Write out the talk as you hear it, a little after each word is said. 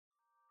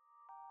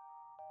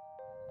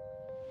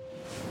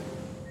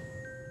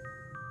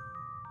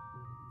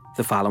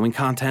The following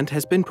content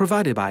has been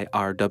provided by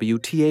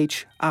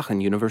RWTH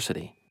Aachen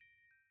University.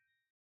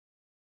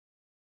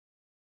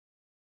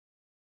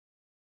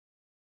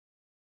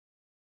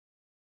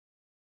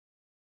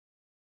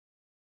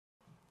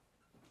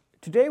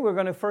 Today we're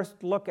going to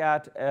first look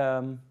at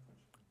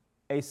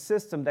a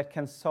system that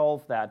can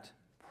solve that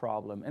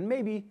problem. And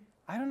maybe,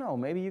 I don't know,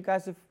 maybe you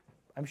guys have,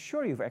 I'm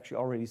sure you've actually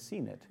already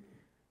seen it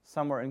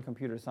somewhere in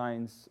computer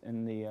science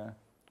in the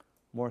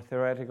more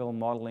theoretical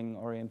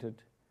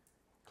modeling-oriented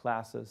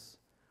classes.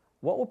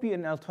 What would be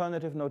an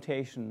alternative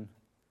notation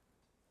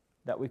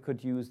that we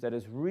could use that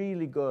is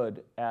really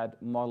good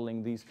at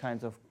modeling these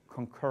kinds of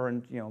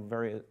concurrent,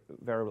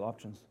 variable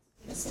options?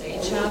 In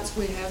state charts,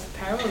 we have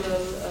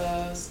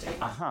parallel state.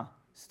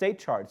 State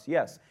charts,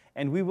 yes.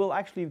 And we will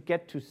actually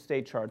get to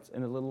state charts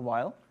in a little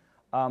while.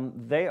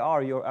 They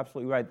are, you're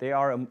absolutely right, they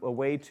are a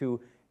way to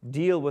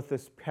deal with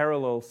this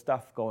parallel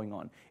stuff going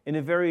on in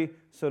a very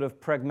sort of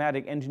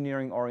pragmatic,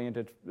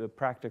 engineering-oriented,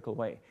 practical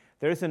way.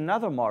 There is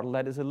another model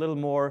that is a little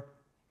more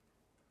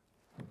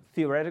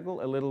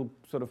theoretical, a little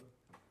sort of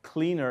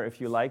cleaner,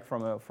 if you like,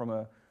 from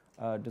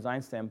a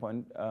design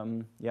standpoint.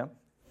 One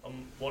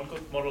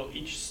could model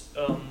each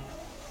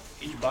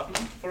button,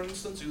 for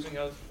instance, using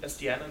a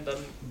SDN and then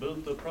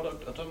build the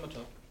product automata.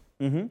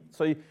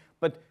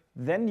 But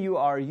then you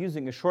are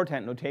using a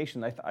shorthand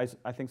notation.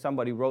 I think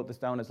somebody wrote this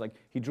down as like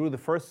he drew the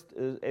first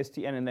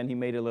SDN and then he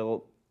made a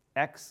little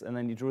X and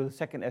then he drew the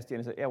second SDN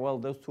and said, yeah, well,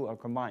 those two are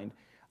combined.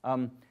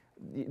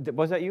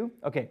 Was that you?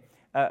 Okay.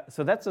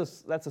 So that's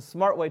a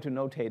smart way to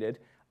notate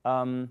it.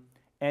 And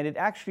it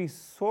actually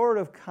sort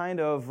of kind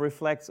of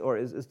reflects or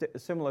is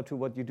similar to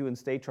what you do in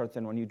state charts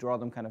and when you draw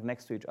them kind of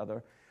next to each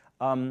other.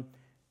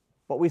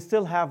 But we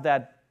still have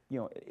that,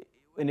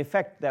 in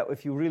effect, that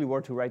if you really were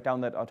to write down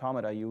that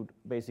automata, you'd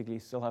basically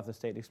still have the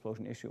state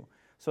explosion issue.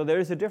 So there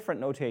is a different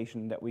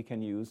notation that we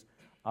can use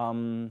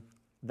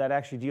that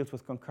actually deals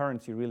with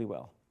concurrency really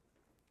well.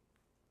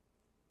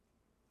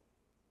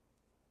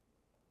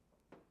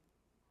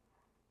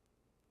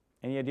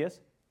 Any ideas?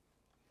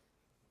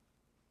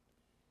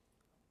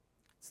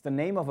 It's the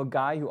name of a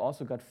guy who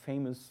also got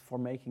famous for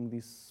making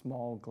these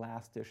small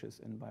glass dishes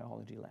in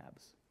biology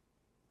labs.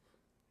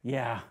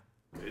 Yeah.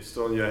 Based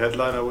on your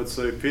headline, I would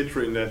say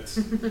PetriNet.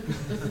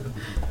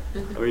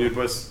 I mean, it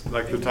was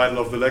like the title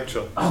of the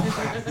lecture.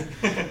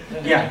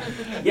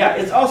 Yeah,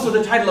 it's also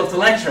the title of the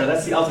lecture.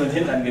 That's the ultimate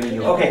hint I'm giving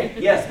you. Okay,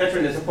 yes,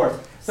 PetriNet, of course.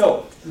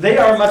 So they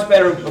are a much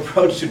better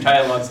approach to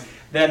dialogues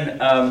than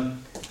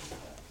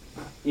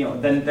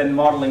than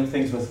modeling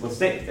things with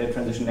state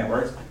transition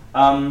networks.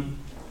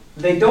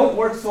 They don't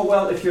work so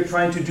well if you're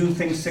trying to do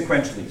things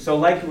sequentially. So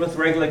like with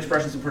regular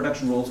expressions and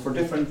production rules, for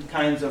different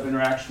kinds of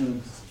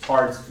interaction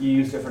parts, you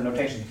use different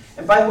notation.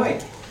 And by the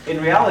way, in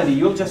reality,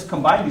 you'll just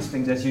combine these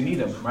things as you need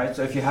them, right?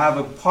 So if you have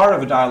a part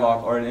of a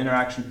dialogue or an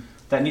interaction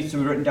that needs to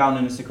be written down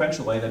in a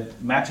sequential way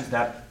that matches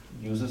that,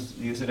 use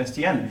an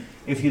SDN.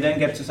 If you then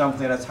get to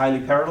something that's highly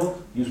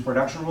parallel, use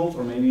production rules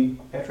or maybe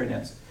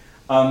PetriNets.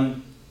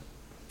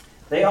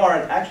 They are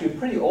actually a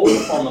pretty old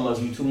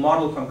formalism to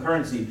model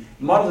concurrency.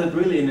 Models it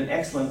really in an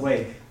excellent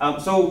way.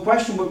 So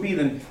question would be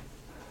then,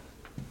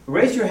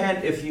 raise your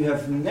hand if you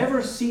have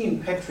never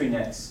seen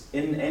PetriNets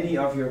in any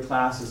of your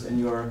classes in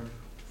your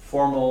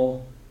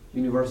formal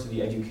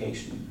university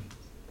education.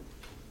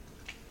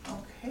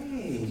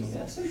 Okay,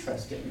 that's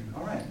interesting.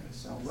 All right,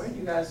 so where do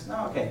you guys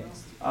know? Okay,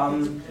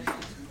 I'm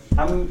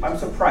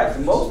surprised.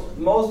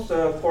 Most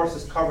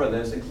courses cover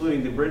this,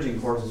 including the bridging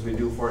courses we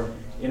do for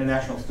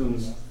international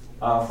students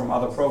from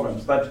other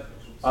programs. But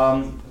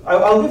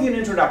I'll give you an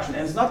introduction,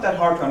 and it's not that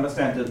hard to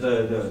understand.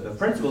 The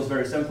principle is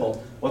very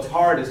simple. What's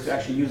hard is to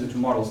actually use it to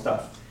model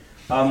stuff.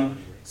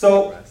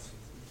 So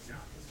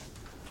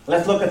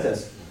let's look at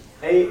this.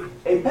 A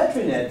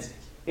PetriNet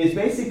is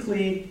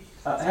basically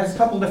has a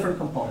couple different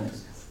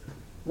components.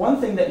 One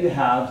thing that you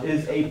have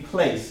is a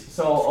place.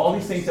 So all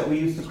these things that we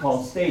used to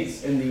call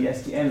states in the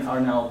SDN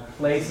are now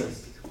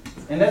places.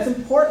 And that's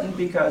important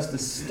because the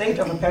state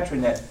of a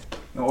PetriNet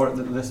or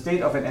the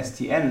state of an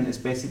SDN is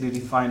basically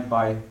defined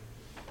by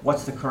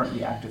what's the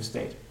currently active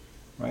state,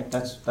 right?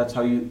 That's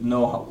how you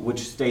know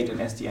which state an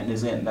SDN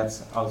is in.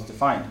 That's how it's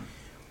defined.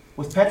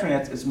 With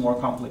PetriNets, it's more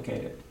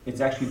complicated.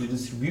 It's actually the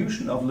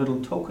distribution of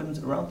little tokens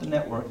around the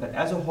network that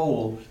as a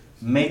whole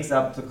makes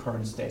up the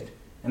current state.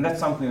 And that's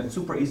something that's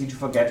super easy to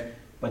forget,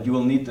 but you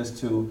will need this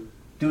to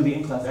do the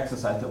in-class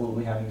exercise that we'll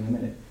be having in a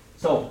minute.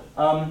 So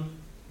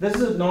this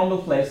is a normal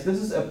place. This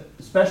is a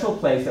special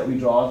place that we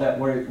draw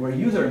where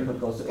user input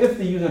goes. So if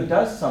the user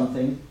does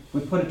something,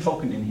 we put a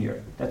token in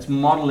here. That's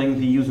modeling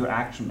the user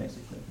action,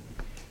 basically.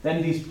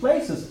 Then these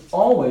places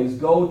always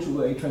go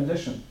to a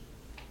transition.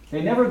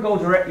 They never go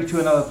directly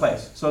to another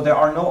place. So there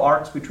are no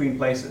arcs between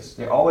places.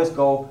 They always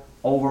go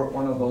over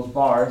one of those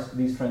bars,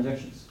 these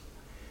transitions.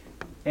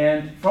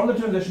 And from the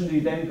transition,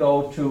 you then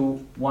go to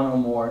one or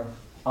more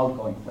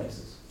outgoing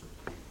places.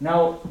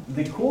 Now,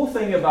 the cool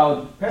thing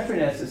about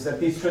PetriNets is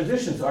that these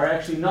transitions are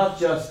actually not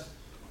just,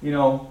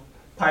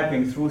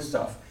 piping through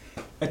stuff.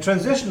 A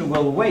transition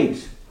will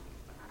wait,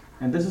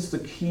 and this is the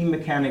key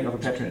mechanic of a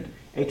PetriNet.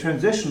 A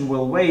transition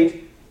will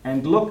wait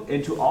and look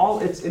into all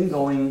its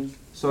ingoing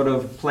sort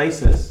of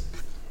places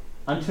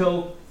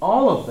until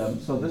all of them,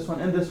 so this one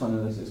and this one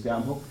in this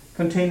example,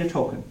 contain a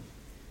token.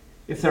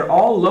 If they're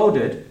all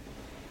loaded,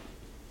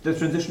 the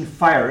transition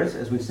fires,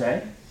 as we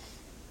say.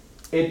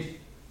 It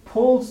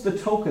pulls the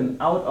token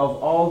out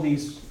of all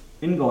these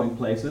ingoing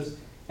places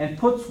and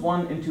puts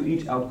one into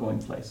each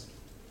outgoing place.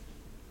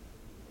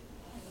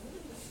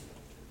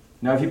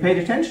 Now, if you paid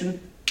attention,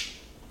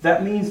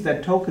 that means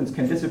that tokens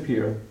can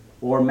disappear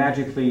or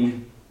magically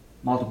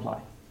multiply,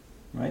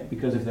 right?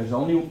 Because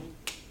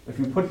if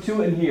you put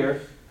 2 in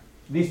here,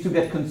 these 2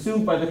 get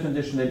consumed by the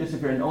transition, they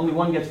disappear, and only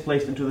one gets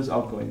placed into this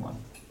outgoing one.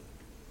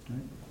 Right?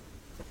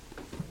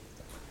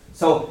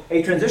 So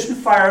a transition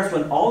fires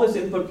when all its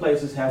input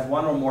places have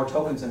 1 or more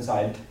tokens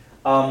inside,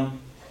 and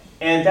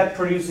that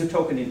produces a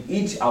token in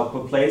each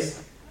output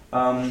place.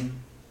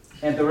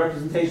 And the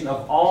representation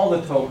of all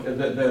the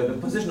the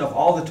position of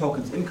all the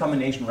tokens in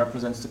combination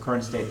represents the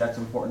current state. That's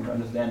important to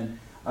understand.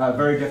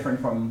 Very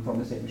different from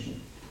the state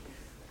machine.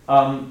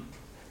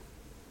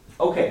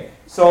 Okay,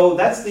 so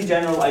that's the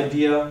general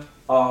idea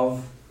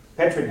of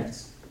Petri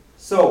nets.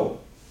 So,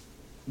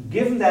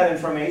 given that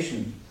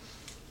information,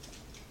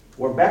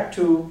 we're back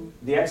to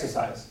the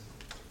exercise.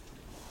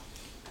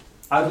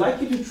 I'd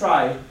like you to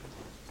try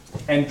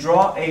and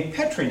draw a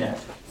Petri net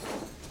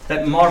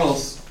that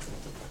models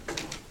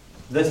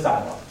this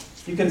dialog.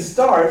 You can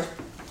start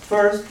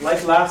first,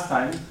 like last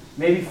time,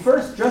 maybe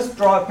first just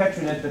draw a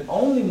Petri net that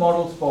only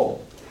models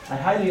bold. I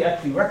highly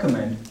actually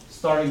recommend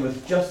starting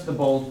with just the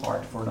bold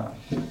part for now.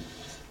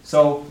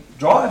 So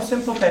draw a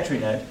simple Petri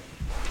net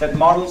that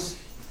models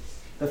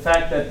the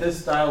fact that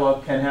this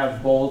dialog can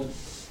have bold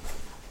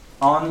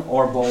on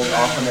or bold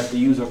off and that the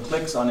user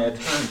clicks on it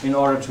in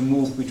order to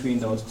move between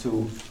those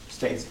 2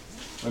 states.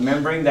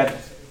 Remembering that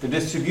the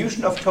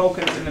distribution of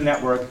tokens in the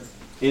network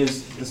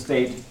is the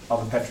state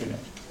of a Petri net.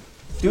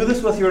 Do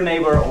this with your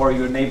neighbor or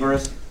your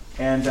neighbors,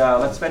 and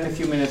let's spend a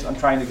few minutes on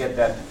trying to get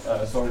that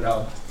sorted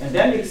out. And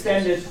then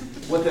extend it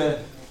with the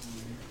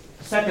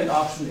second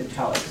option,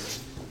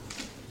 italics.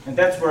 And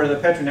that's where the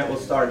Petri net will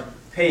start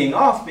paying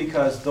off,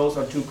 because those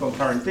are 2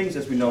 concurrent things,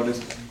 as we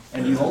noticed,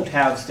 and you won't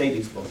have state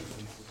explosion.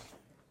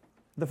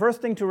 The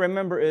first thing to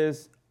remember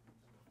is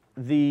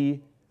the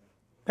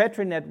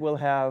Petri net will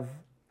have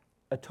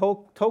a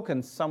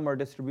tokens somewhere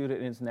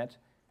distributed in its net,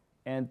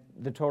 and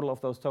the total of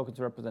those tokens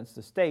represents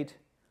the state.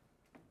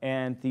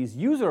 And these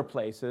user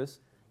places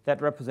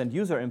that represent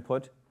user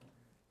input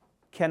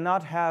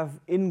cannot have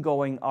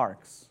ingoing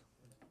arcs,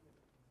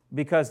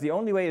 because the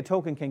only way a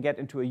token can get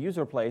into a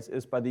user place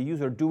is by the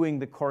user doing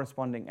the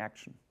corresponding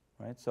action.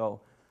 Right?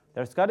 So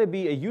there's got to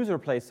be a user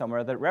place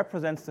somewhere that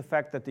represents the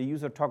fact that the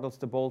user toggles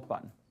the bold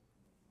button,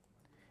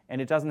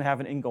 and it doesn't have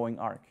an ingoing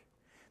arc.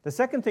 The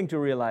second thing to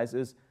realize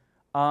is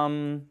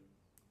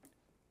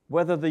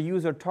whether the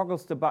user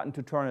toggles the button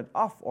to turn it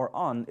off or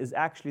on is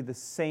actually the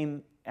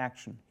same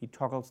action. He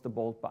toggles the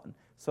bold button.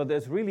 So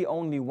there's really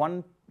only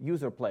one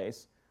user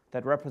place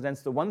that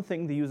represents the one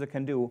thing the user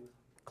can do,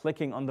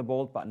 clicking on the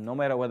bold button, no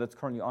matter whether it's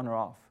currently on or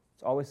off.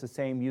 It's always the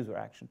same user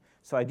action.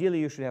 So ideally,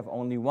 you should have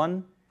only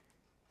one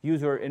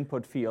user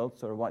input field,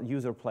 so one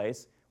user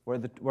place,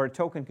 where a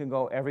token can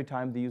go every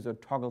time the user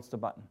toggles the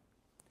button.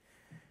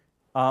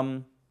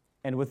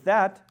 And with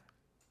that,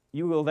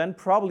 you will then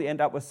probably end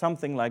up with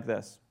something like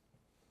this.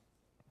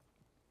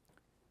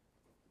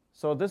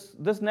 So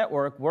this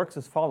network works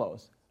as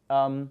follows.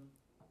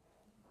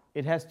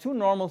 It has 2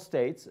 normal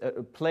states,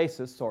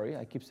 places, sorry,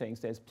 I keep saying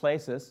states,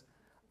 places.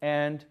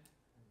 And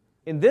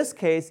in this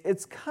case,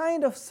 it's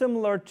kind of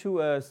similar to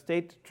a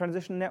state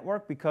transition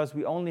network, because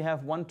we only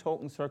have 1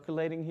 token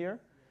circulating here.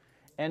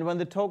 And when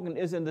the token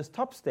is in this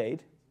top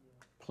state,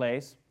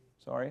 place,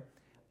 sorry,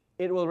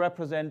 it will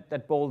represent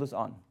that bold is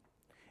on.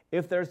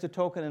 If there's a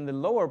token in the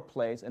lower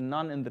place and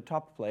none in the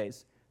top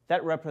place,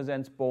 that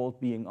represents bold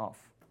being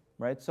off,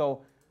 right?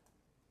 So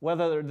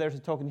whether there's a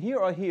token here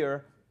or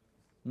here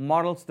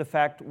models the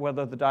fact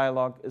whether the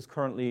dialog is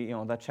currently,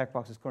 that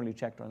checkbox is currently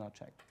checked or not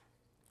checked.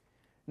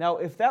 Now,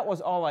 if that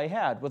was all I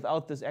had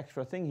without this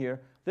extra thing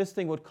here, this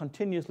thing would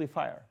continuously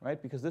fire,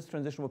 right? Because this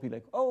transition would be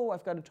like, oh,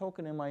 I've got a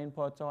token in my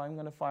input, so I'm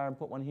going to fire and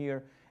put one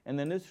here. And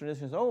then this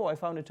transition is, oh, I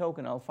found a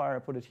token, I'll fire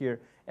and put it here.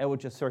 And it would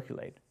just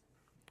circulate.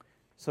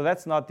 So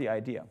that's not the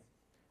idea.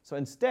 So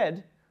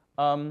instead,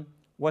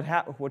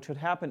 what should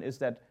happen is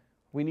that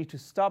we need to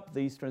stop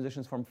these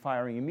transitions from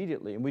firing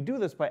immediately. And we do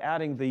this by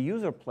adding the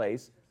user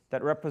place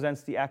that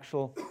represents the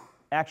actual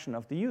action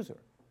of the user.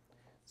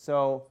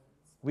 So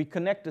we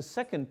connect the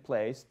second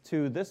place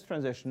to this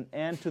transition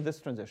and to this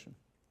transition.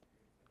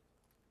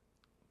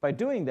 By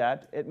doing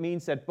that, it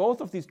means that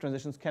both of these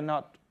transitions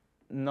cannot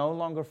no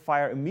longer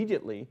fire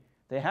immediately.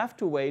 They have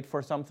to wait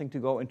for something to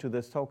go into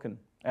this token,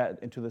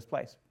 into this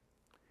place.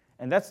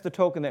 And that's the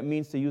token that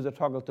means the user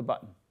toggles the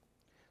button.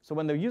 So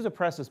when the user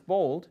presses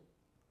bold,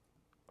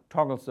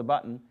 toggles the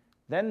button,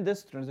 then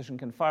this transition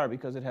can fire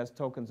because it has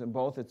tokens in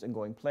both its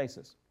ingoing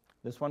places.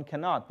 This one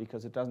cannot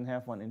because it doesn't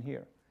have one in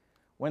here.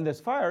 When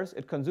this fires,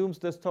 it consumes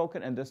this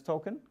token and this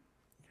token.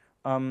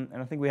 And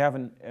I think we have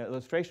an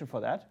illustration for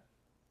that.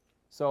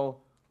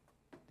 So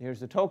here's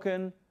the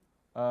token.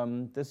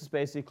 This is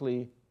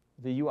basically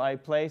the UI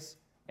place,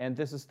 and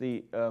this is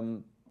the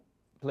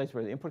place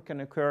where the input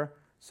can occur.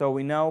 So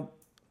we now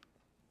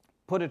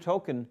put a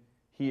token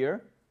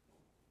here.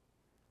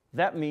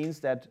 That means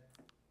that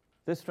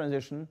this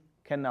transition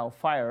can now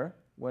fire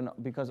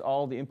because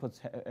all the inputs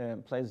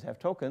places have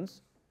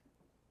tokens.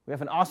 We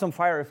have an awesome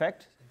fire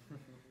effect.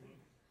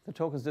 The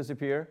tokens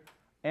disappear,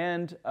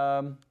 and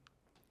a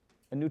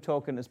new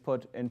token is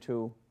put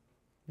into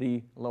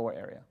the lower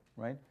area,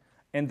 right?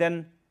 And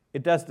then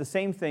it does the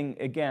same thing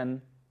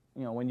again.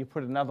 When you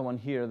put another one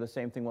here, the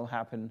same thing will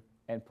happen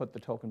and put the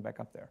token back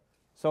up there.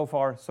 So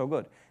far, so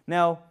good.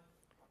 Now,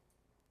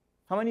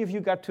 how many of you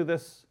got to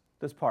this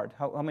part?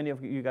 How many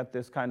of you got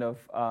this kind of,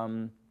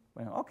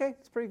 okay,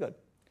 it's pretty good.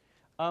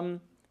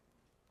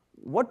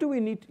 What do we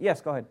need? Yes,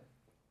 go ahead.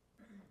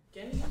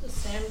 Can we use the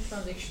same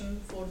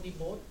transaction for the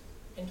both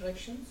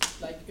interactions?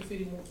 Like if we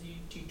remove the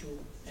T2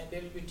 and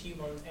there will be T1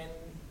 and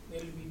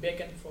there will be back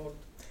and forth?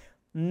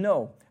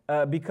 No,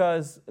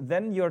 because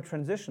then your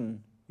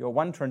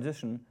one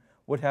transition,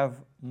 would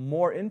have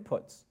more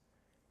inputs.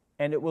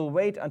 And it will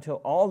wait until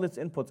all its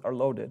inputs are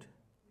loaded.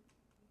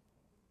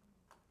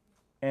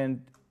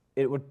 And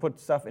it would put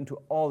stuff into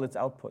all its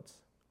outputs.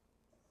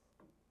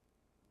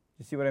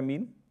 You see what I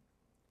mean?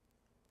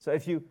 So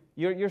if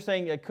you're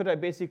saying, could I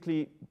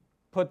basically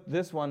put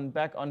this one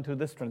back onto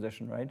this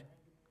transition, right?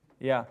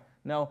 Yeah.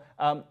 Now,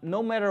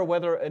 no matter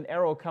whether an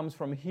arrow comes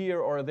from here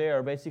or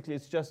there, basically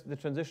it's just the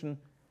transition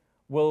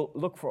will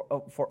look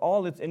for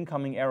all its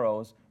incoming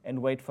arrows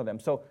and wait for them.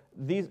 So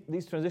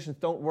these transitions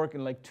don't work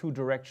in like two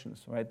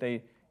directions,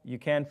 right? You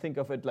can think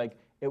of it like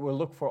it will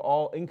look for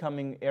all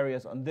incoming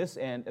areas on this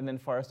end and then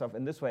fire stuff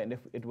in this way, and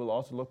it will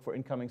also look for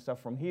incoming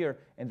stuff from here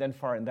and then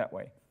fire in that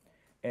way.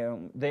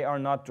 They are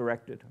not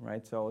directed,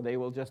 right? So they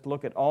will just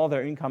look at all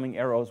their incoming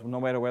arrows,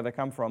 no matter where they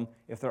come from.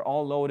 If they're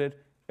all loaded,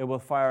 it will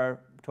fire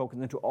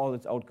tokens into all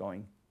its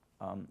outgoing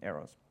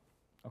arrows.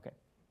 Okay.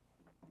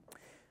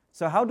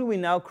 So how do we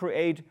now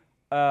create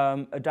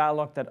a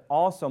dialog that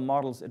also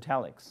models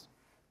italics?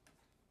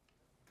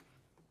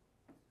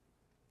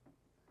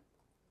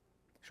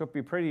 Should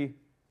be pretty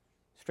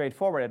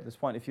straightforward at this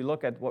point if you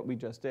look at what we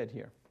just did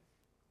here.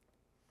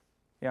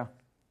 Yeah?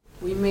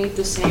 We made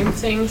the same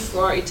thing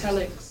for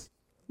italics.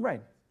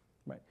 Right.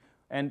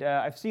 And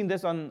I've seen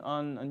this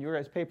on your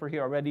guys' paper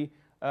here already.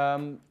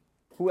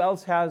 Who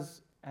else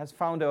has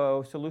found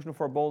a solution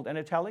for bold and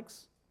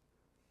italics?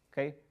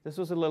 Okay, this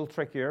was a little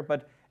trickier,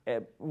 but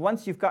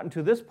once you've gotten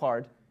to this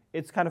part,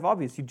 it's kind of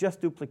obvious. You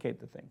just duplicate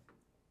the thing.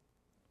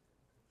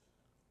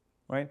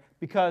 Right?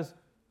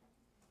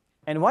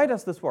 And why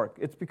does this work?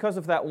 It's because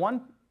of that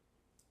one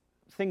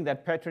thing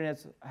that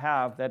Petrinets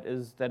have that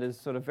is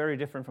sort of very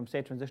different from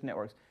state transition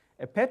networks.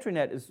 A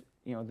Petrinet is,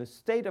 the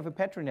state of a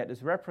Petrinet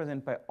is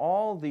represented by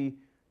all the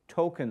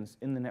tokens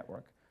in the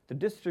network. The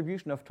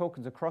distribution of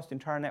tokens across the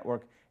entire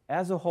network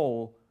as a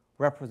whole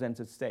represents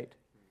its state.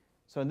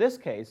 So in this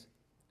case,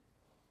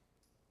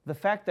 the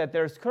fact that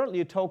there's currently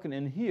a token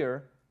in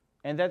here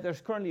and that there's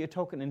currently a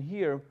token in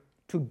here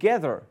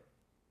together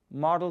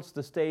models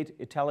the state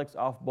italics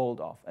off,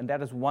 bold off. And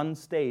that is one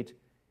state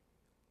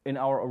in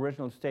our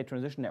original state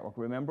transition network.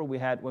 Remember,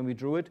 when we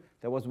drew it,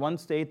 there was one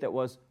state that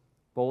was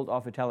bold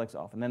off, italics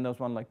off. And then there was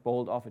one like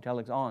bold off,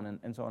 italics on,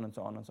 and so on and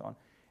so on and so on.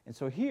 And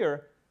so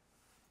here,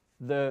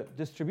 the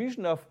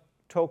distribution of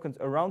tokens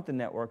around the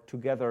network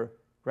together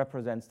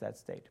represents that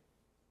state.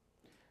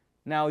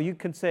 Now you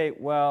can say,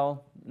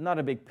 well, not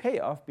a big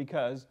payoff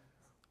because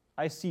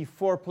I see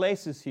 4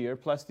 places here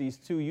plus these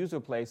 2 user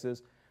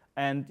places,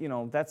 and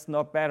that's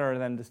not better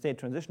than the state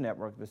transition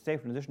network. The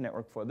state transition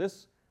network for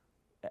this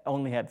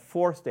only had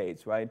 4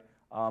 states, right?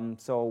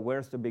 So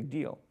where's the big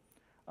deal?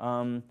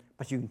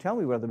 But you can tell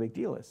me where the big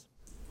deal is.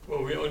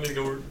 Well, we only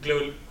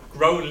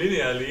grow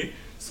linearly,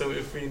 so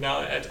if we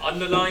now add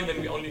underline,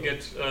 then we only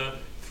get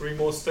 3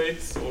 more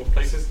states or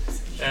places,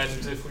 and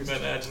if we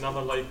then add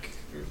another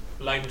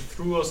line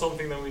through or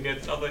something, then we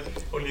get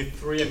only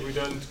 3, and we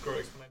don't grow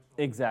exponentially.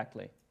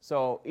 Exactly.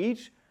 So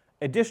each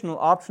additional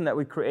option that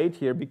we create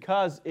here,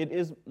 because it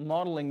is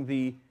modeling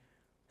the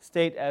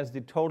state as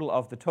the total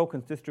of the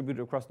tokens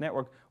distributed across the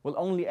network, will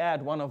only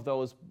add one of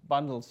those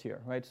bundles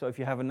here, right? So if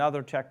you have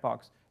another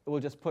checkbox, it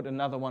will just put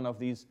another one of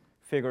these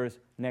figures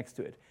next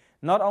to it.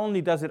 Not only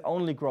does it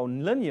only grow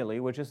linearly,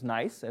 which is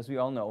nice, as we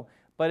all know,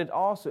 but it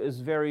also is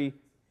very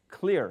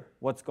clear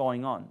what's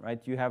going on,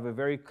 right? You have a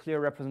very clear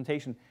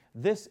representation.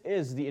 This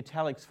is the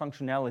italics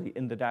functionality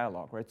in the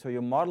dialog, right? So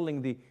you're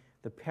modeling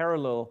the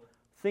parallel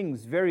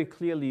things very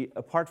clearly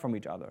apart from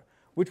each other,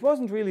 which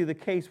wasn't really the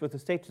case with the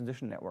state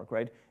transition network,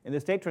 right? In the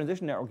state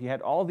transition network, you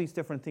had all these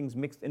different things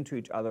mixed into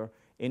each other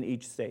in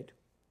each state.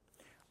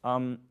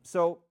 And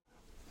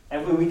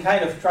we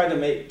kind of try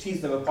to tease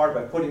them apart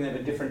by putting them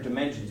in different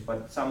dimensions,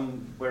 but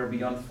somewhere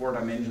beyond 4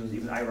 dimensions,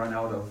 even I run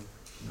out of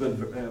good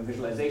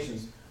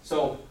visualizations.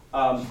 So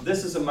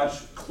this is a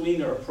much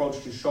cleaner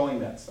approach to showing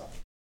that stuff.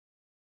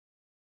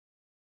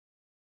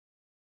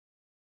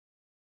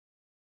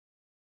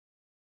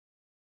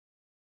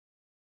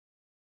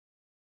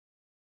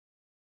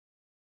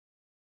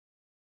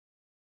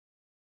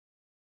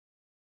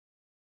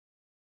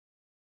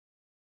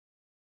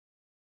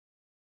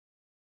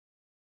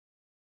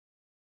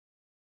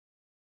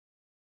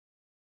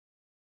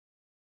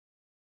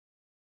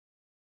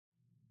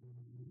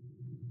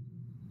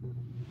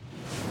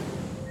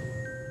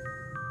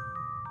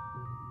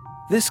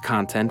 This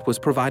content was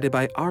provided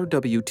by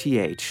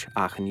RWTH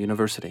Aachen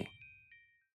University.